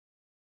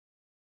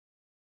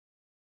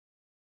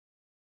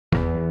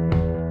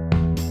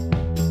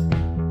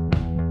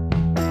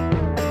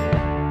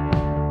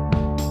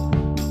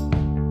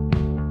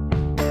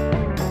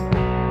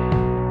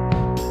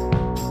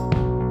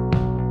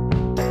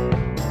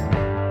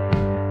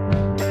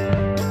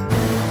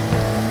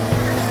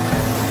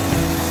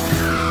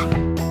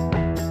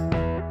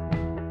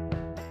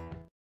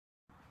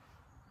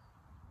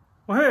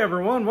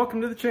everyone,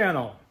 welcome to the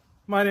channel.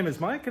 My name is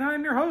Mike and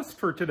I'm your host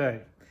for today.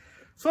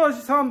 So as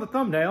you saw in the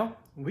thumbnail,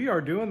 we are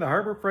doing the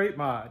Harbor Freight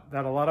mod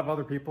that a lot of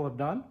other people have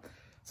done.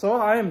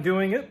 So I am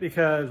doing it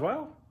because,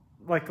 well,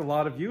 like a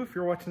lot of you, if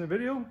you're watching the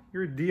video,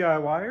 you're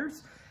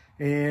DIYers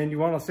and you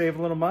want to save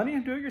a little money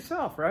and do it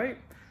yourself, right?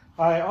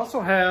 I also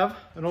have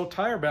an old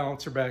tire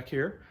balancer back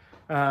here,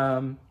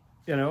 that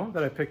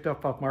I picked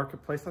up off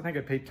Marketplace. I think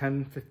I paid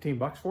 10, 15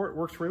 bucks for it. It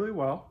works really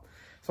well.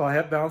 So I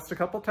have balanced a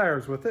couple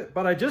tires with it,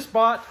 but I just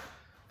bought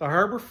the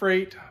Harbor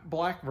Freight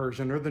black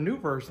version, or the new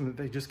version that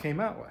they just came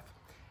out with.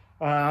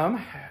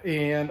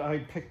 And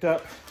I picked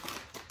up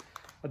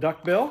a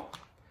duckbill.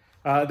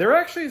 There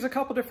actually is a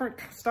couple different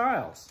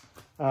styles.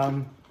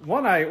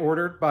 One I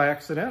ordered by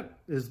accident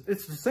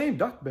it's the same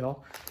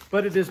duckbill,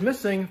 but it is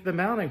missing the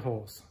mounting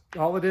holes.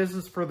 All it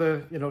is for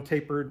the,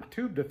 tapered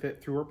tube to fit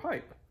through her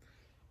pipe.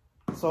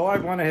 So I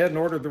went ahead and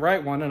ordered the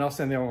right one, and I'll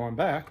send the other one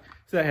back.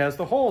 So that has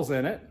the holes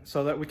in it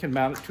so that we can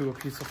mount it to a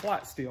piece of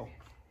flat steel.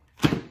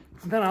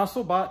 And then I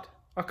also bought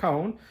a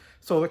cone.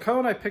 So the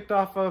cone I picked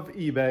off of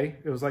eBay.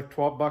 It was like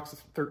 12 bucks,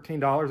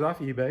 $13 off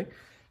eBay.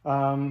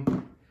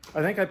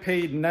 I think I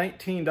paid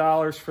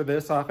 $19 for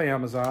this off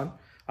Amazon.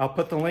 I'll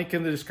put the link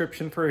in the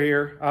description for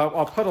here.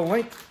 I'll put a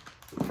link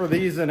for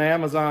these in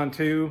Amazon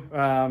too,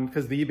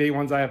 because the eBay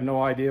ones I have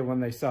no idea when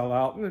they sell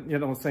out.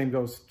 The same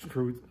goes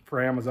true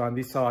for Amazon.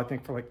 These sell, I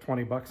think, for like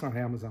 20 bucks on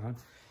Amazon.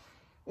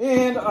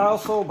 And I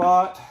also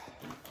bought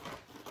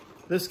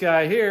this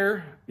guy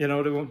here,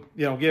 to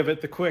give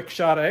it the quick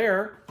shot of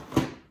air,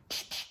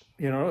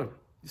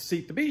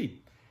 seat the bead.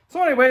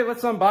 So anyway,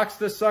 let's unbox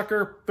this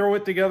sucker, throw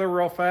it together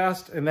real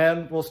fast, and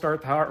then we'll start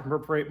the Harbor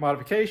Freight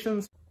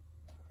modifications.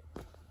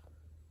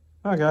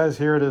 Now guys,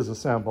 here it is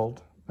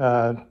assembled.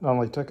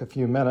 Only took a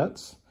few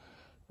minutes.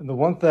 And the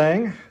one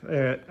thing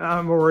that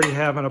I'm already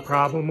having a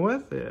problem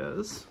with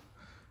is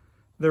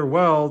their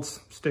welds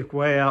stick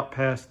way out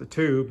past the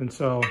tube, and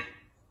so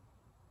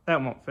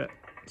that won't fit.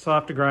 So I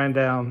have to grind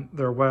down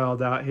their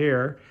weld out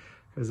here,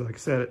 because like I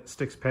said, it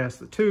sticks past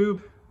the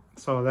tube.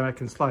 So then I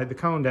can slide the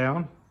cone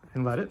down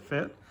and let it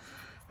fit.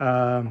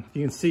 You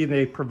can see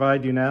they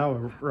provide you now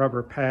a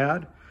rubber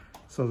pad.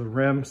 So the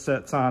rim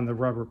sets on the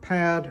rubber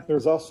pad.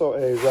 There's also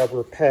a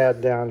rubber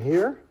pad down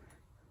here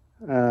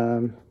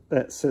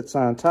that sits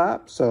on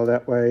top. So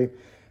that way,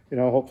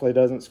 hopefully it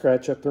doesn't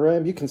scratch up the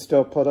rim. You can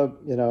still put a,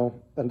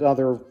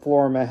 another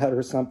floor mat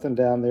or something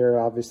down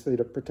there, obviously,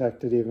 to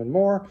protect it even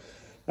more.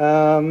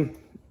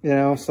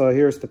 So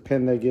here's the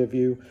pin they give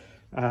you.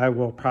 I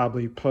will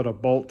probably put a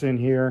bolt in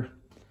here.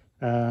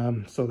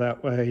 So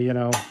that way,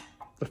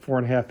 the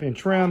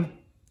 4.5-inch rim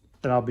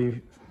that I'll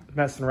be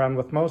messing around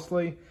with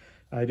mostly.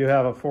 I do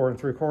have a 4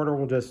 3/4.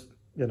 We'll just,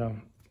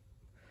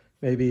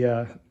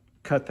 maybe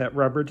cut that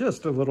rubber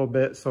just a little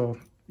bit so,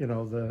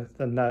 the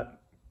nut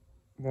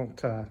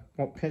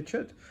won't pinch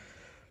it.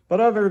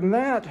 But other than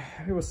that,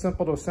 it was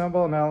simple to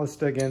assemble. Now let's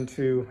dig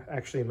into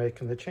actually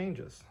making the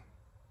changes.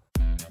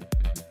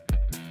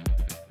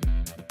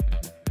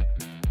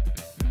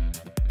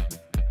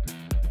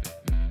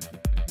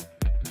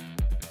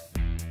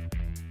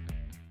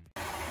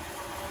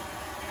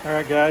 All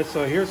right, guys,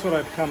 so here's what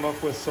I've come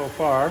up with so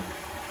far.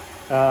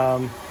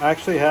 I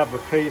actually have a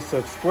piece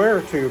of square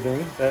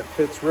tubing that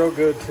fits real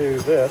good to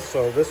this.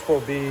 So this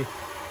will be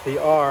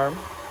the arm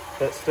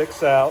that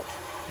sticks out.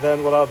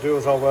 Then what I'll do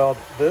is I'll weld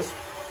this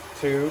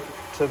tube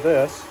to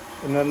this,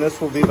 and then this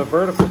will be the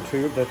vertical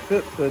tube that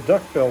the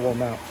duckbill will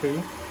mount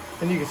to.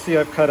 And you can see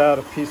I've cut out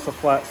a piece of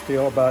flat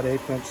steel about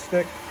 1/8 inch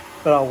thick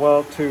that I'll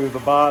weld to the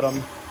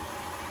bottom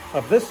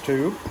of this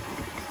tube.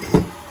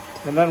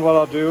 And then what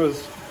I'll do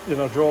is,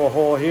 drill a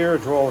hole here,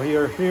 weld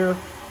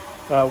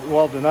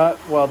a nut,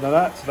 so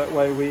that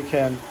way we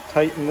can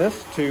tighten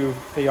this to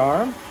the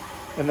arm.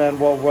 And then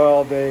we'll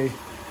weld a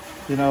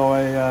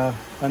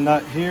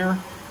nut here,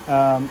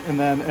 and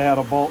then add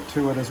a bolt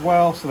to it as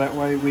well, so that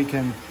way we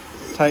can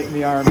tighten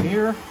the arm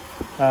here.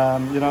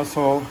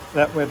 So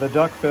that way the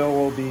duckbill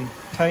will be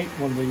tight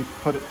when we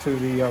put it to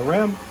the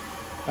rim.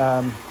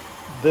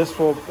 This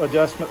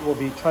adjustment will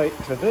be tight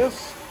to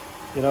this.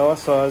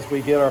 So as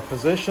we get our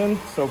position,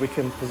 so we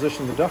can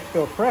position the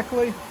duckbill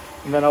correctly,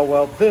 and then I'll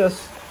weld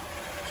this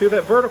to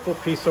that vertical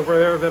piece over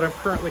there that I'm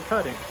currently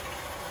cutting.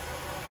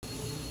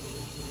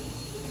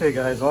 Okay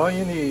guys, all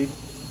you need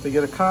to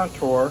get a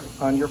contour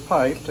on your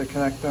pipe to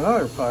connect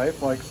another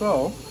pipe, like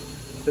so,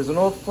 is an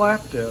old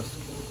flap disc.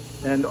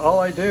 And all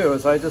I do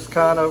is I just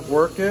kind of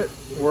work it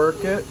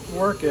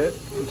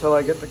until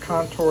I get the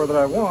contour that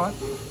I want,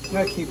 and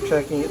I keep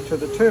checking it to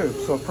the tube.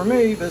 So for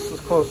me, this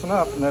is close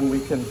enough, and then we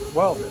can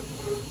weld it.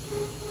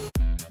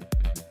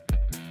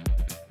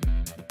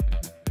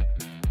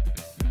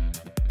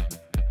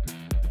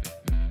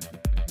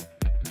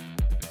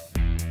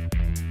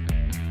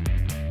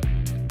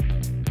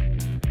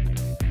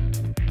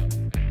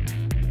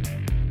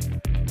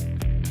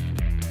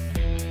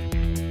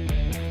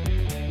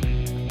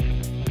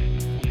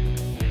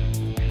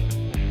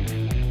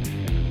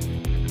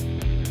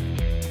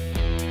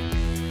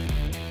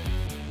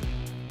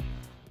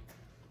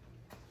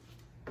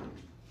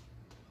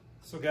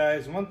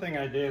 guys, one thing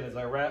I did is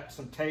I wrapped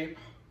some tape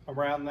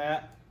around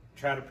that,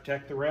 try to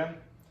protect the rim.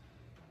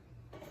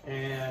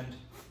 And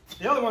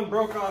the other one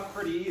broke off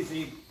pretty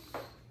easy.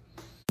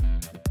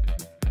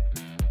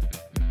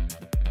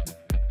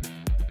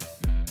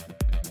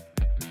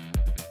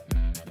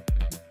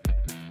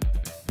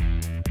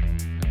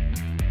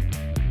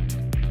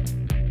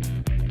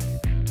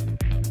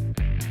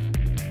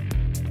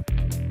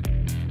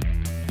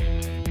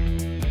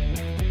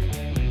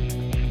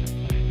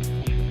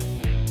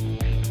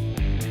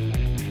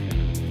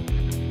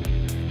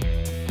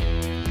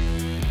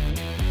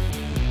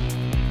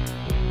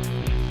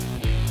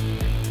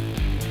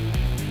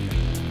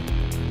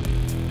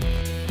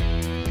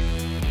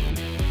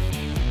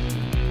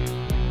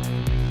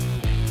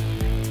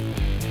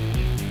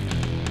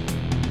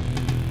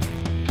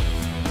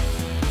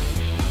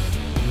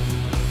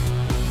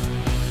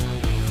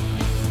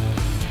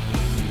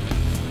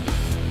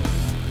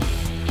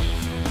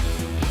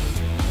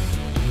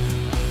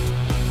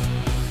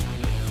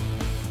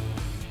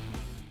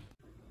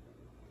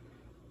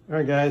 All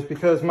right guys,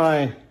 because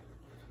my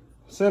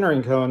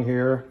centering cone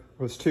here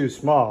was too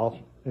small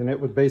and it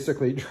would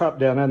basically drop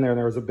down in there and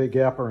there was a big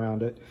gap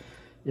around it,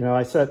 you know,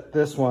 I set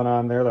this one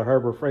on there, the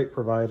Harbor Freight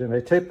provided, and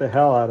I taped the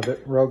hell out of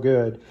it real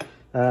good,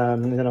 you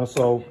know,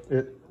 so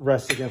it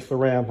rests against the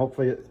ram.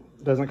 Hopefully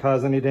it doesn't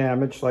cause any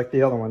damage like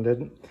the other one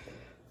didn't.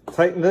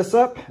 Tighten this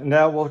up, and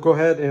now we'll go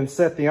ahead and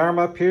set the arm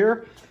up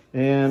here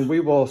and we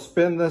will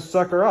spin this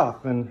sucker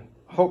off in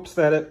hopes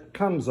that it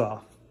comes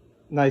off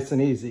nice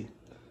and easy.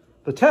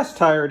 The test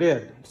tire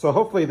did, so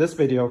hopefully this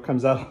video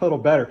comes out a little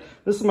better.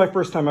 This is my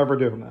first time ever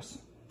doing this.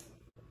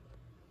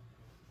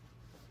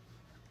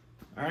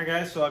 All right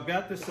guys, so I've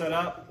got this set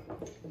up.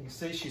 You can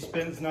see she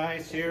spins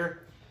nice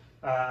here.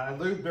 I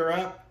lubed her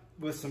up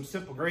with some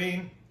Simple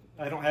Green.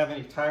 I don't have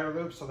any tire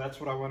lube, so that's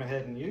what I went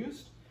ahead and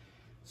used.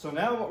 So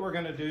now what we're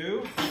gonna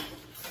do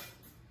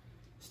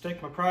is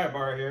take my pry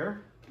bar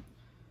here,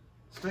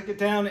 stick it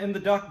down in the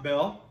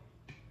duckbill,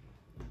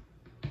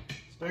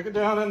 stick it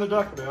down in the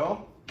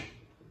duckbill.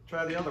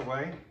 Try the other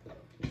way.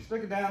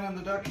 Stick it down in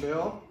the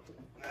duckbill.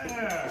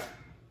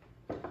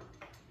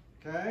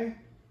 Okay.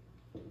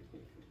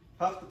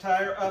 Puff the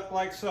tire up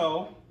like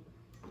so.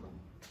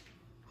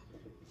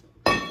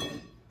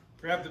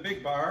 Grab the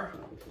big bar.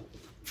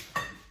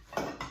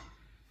 All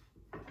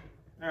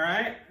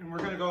right, and we're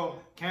going to go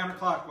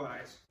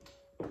counterclockwise.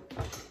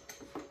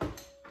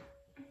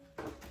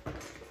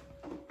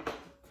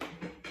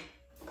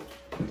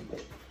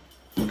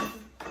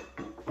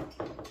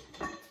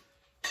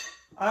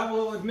 I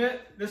will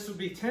admit this would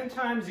be 10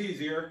 times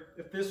easier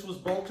if this was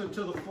bolted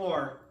to the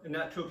floor and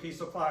not to a piece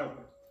of plywood.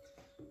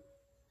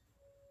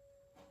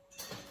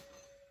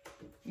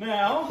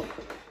 Now,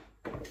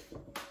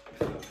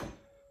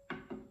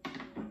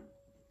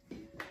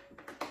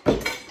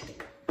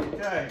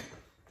 okay,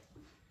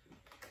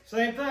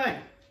 same thing.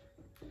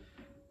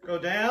 Go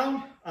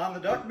down on the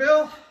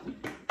duckbill,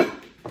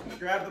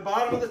 grab the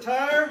bottom of the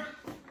tire,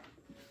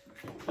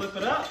 flip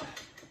it up.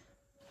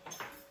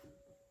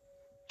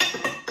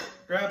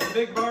 Grab the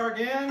big bar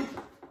again.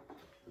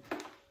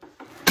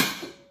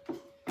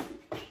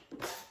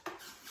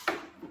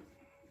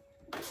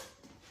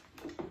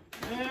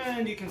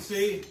 And you can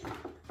see,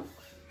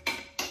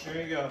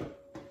 there you go.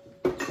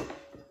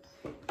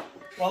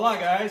 Voila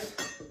guys,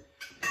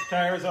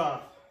 tire's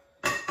off.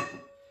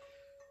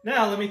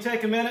 Now let me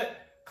take a minute,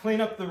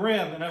 clean up the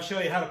rim, and I'll show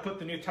you how to put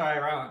the new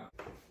tire on.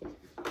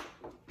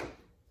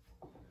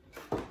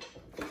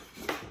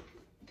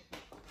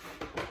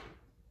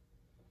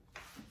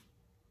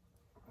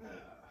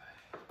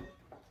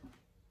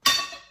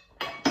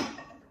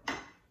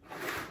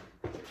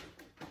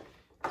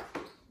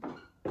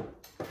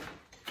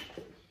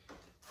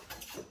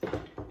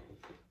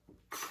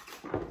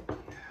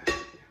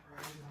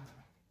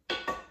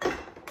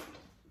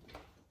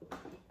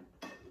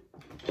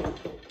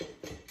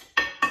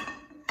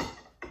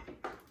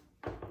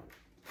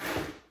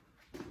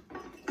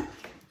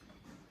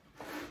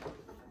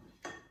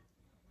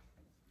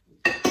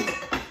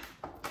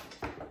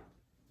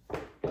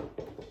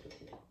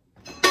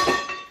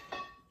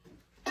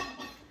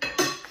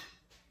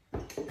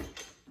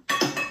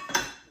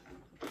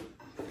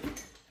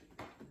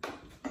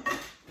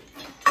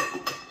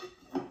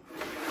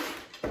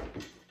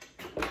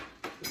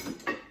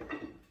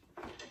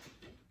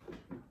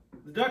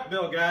 The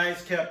duckbill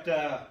guys kept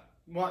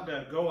wanting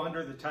to go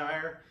under the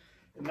tire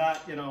and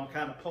not, you know,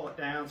 kind of pull it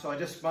down. So I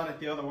just spun it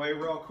the other way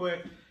real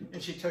quick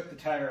and she took the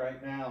tire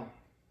right now.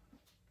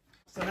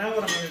 So now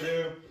what I'm going to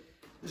do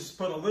is just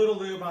put a little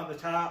lube on the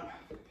top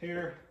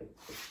here.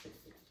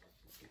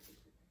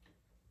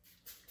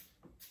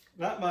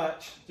 Not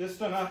much, just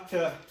enough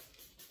to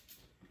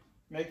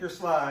make her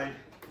slide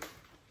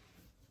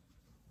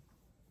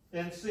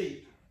and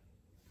seat.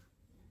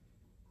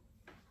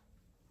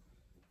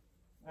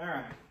 All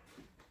right.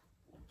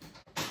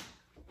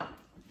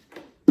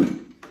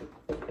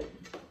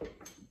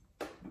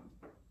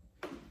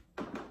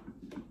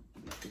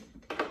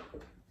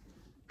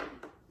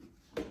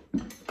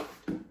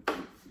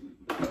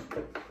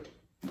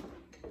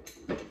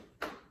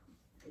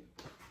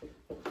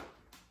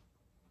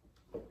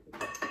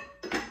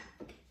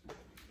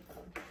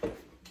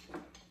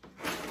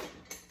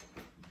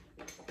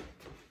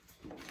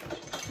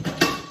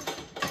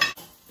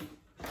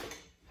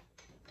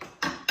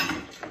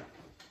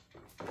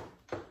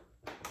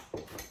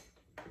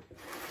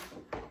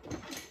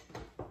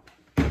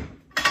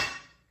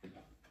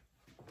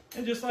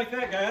 And just like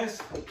that,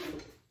 guys.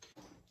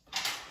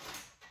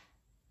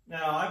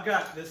 Now I've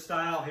got this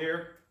style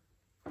here.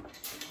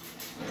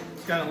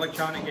 It's got an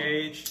electronic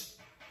gauge,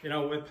 you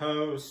know, with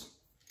hose.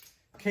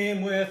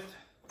 Came with,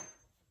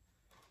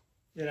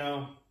 you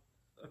know,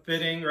 a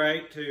fitting,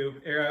 right, to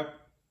air up,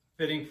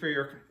 fitting for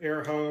your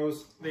air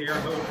hose, the air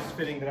hose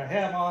fitting that I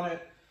have on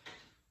it,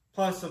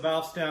 plus a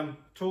valve stem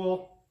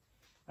tool.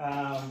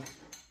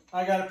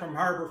 I got it from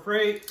Harbor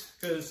Freight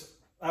because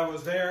I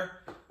was there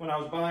when I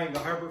was buying the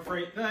Harbor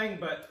Freight thing,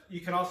 but you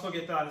can also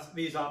get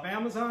these off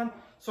Amazon.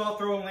 So I'll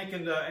throw a link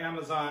into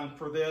Amazon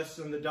for this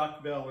and the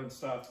duckbill and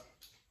stuff.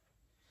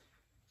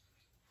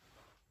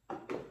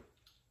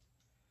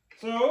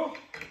 So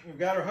we've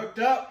got her hooked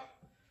up.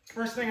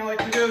 First thing I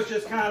like to do is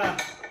just kind of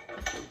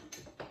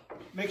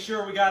make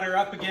sure we got her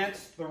up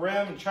against the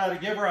rim and try to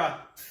give her a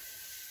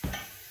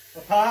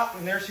pop,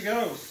 and there she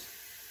goes.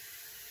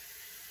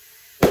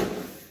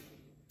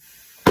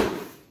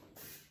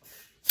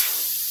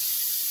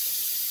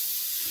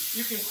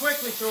 You can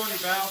quickly throw any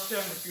valve stem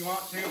if you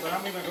want to, but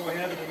I'm going to go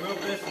ahead and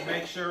remove this and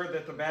make sure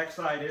that the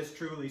backside is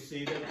truly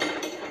seated.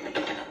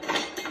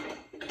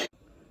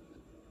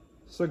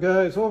 So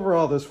guys,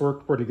 overall this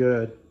worked pretty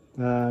good.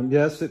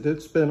 Yes, it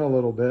did spin a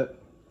little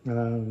bit.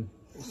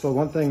 So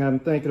one thing I'm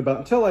thinking about,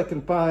 until I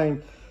can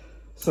find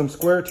some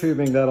square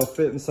tubing that'll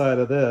fit inside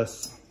of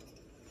this,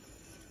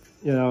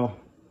 you know,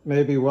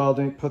 maybe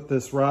welding, put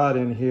this rod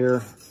in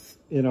here,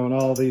 you know, in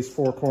all these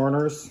four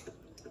corners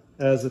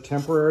as a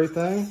temporary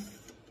thing.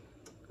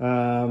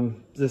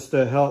 Just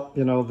to help,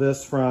 you know,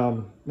 this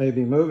from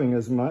maybe moving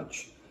as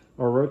much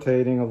or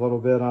rotating a little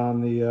bit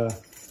on the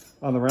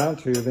round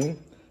tubing.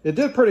 It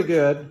did pretty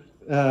good,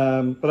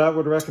 but I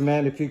would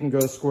recommend if you can go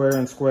square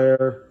and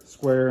square,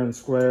 square and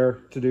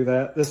square to do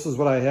that. This is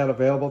what I had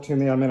available to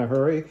me. I'm in a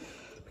hurry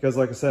because,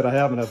 like I said, I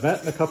have an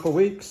event in a couple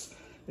weeks,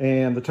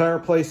 and the tire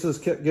places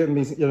kept giving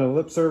me, you know,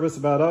 lip service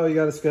about, oh, you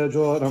got to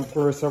schedule it. I'm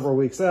for several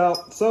weeks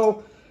out.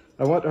 So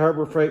I went to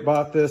Harbor Freight,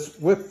 bought this,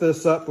 whipped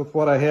this up with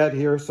what I had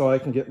here so I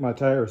can get my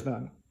tires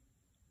done.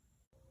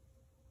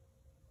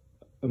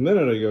 A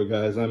minute ago,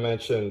 guys, I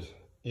mentioned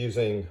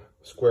using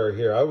square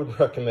here. I would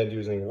recommend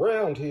using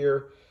round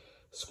here,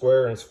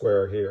 square and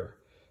square here.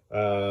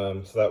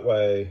 So that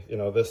way, you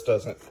know, this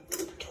doesn't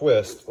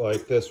twist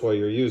like this while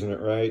you're using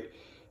it, right?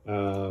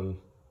 And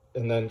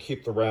then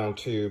keep the round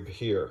tube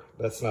here.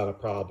 That's not a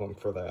problem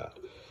for that.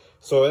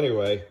 So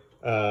anyway,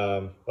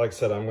 like I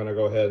said, I'm going to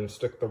go ahead and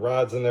stick the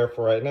rods in there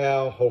for right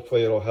now.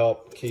 Hopefully it'll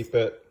help keep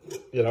it,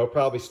 you know,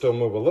 probably still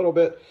move a little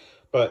bit,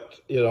 but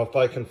you know, if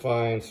I can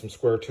find some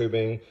square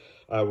tubing,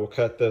 I will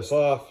cut this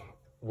off,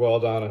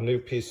 weld on a new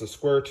piece of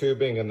square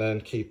tubing, and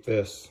then keep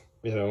this,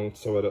 you know,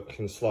 so it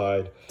can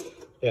slide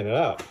in and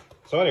out.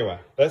 So anyway,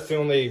 that's the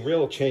only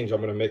real change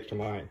I'm going to make to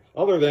mine,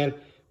 other than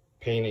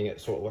painting it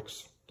so it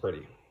looks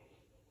pretty.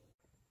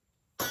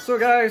 So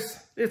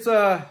guys, it's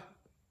a,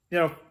 you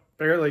know,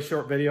 fairly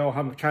short video.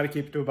 I'm trying to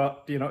keep it to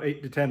about, you know,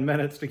 8 to 10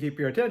 minutes to keep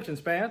your attention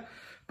span.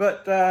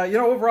 But, you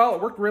know, overall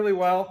it worked really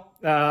well.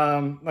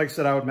 Like I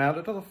said, I would mount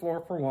it to the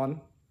floor for one.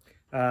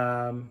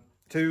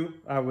 Two,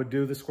 I would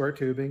do the square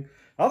tubing.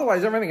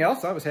 Otherwise, everything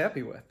else I was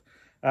happy with.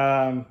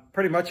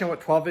 Pretty much I went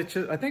 12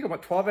 inches, I think I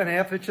went 12 and a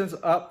half inches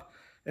up,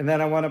 and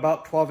then I went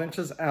about 12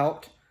 inches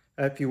out,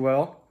 if you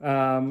will,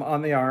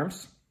 on the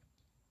arms.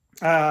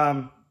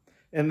 And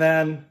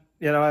then,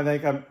 you know, I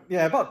think I'm,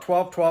 yeah, about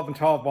 12, 12, and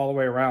 12 all the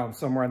way around,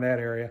 somewhere in that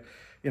area,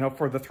 you know,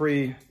 for the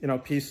three, you know,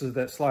 pieces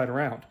that slide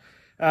around.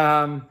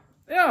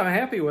 Yeah, I'm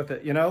happy with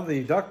it. You know,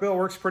 the duckbill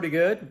works pretty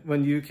good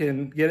when you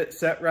can get it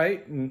set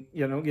right and,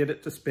 you know, get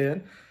it to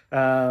spin.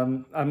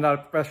 I'm not a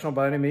professional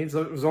by any means.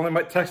 It was only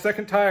my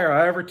second tire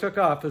I ever took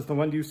off is the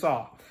one you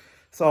saw.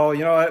 So,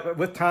 you know,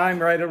 with time,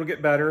 right, it'll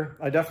get better.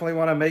 I definitely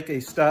want to make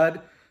a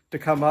stud to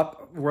come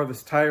up where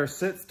this tire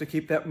sits to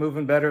keep that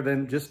moving better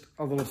than just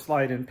a little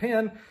slide-in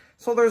pin.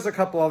 So there's a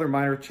couple other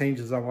minor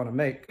changes I want to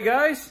make. Hey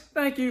guys,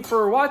 thank you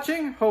for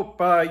watching.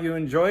 Hope you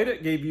enjoyed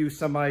it, gave you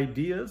some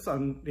ideas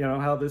on, you know,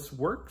 how this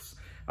works.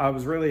 I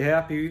was really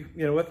happy,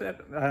 you know, with it.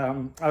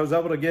 I was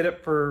able to get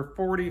it for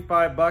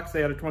 45 bucks.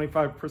 They had a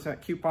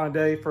 25% coupon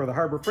day for the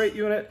Harbor Freight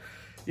unit.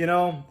 You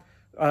know,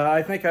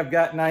 I think I've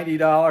got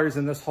 $90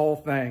 in this whole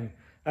thing.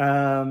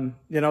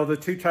 You know, the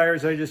two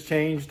tires I just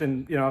changed,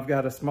 and, you know, I've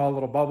got a small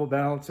little bubble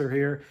balancer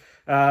here.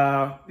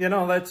 You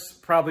know, that's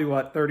probably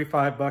what,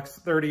 35 bucks,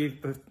 30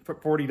 to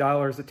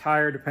 $40 a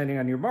tire, depending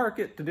on your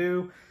market to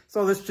do.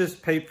 So this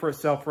just paid for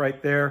itself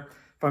right there.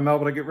 If I'm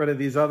able to get rid of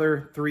these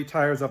other 3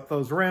 tires up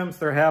those rims,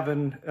 they're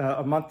having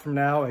a month from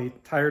now a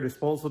tire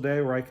disposal day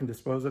where I can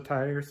dispose of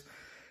tires.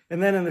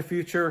 And then in the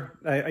future,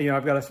 you know,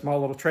 I've got a small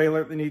little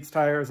trailer that needs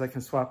tires. I can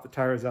swap the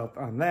tires out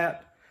on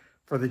that.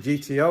 For the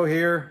GTO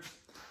here,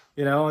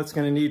 you know, it's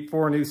going to need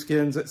 4 new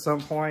skins at some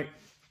point.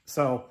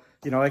 So,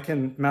 you know, I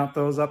can mount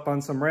those up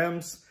on some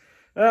rims.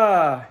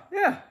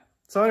 Yeah.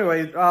 So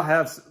anyway, I'll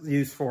have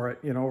use for it,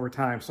 you know, over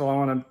time. So I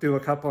want to do a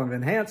couple of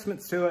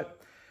enhancements to it.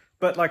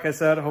 But like I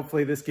said,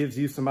 hopefully this gives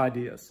you some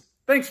ideas.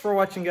 Thanks for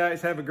watching,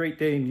 guys. Have a great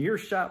day in your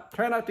shop.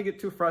 Try not to get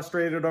too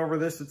frustrated over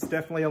this. It's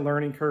definitely a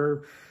learning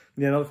curve.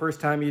 You know, the first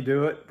time you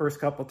do it, first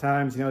couple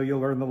times, you know, you'll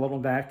learn the little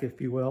knack,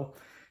 if you will,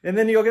 and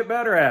then you'll get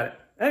better at it.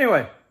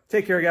 Anyway,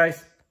 take care,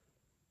 guys.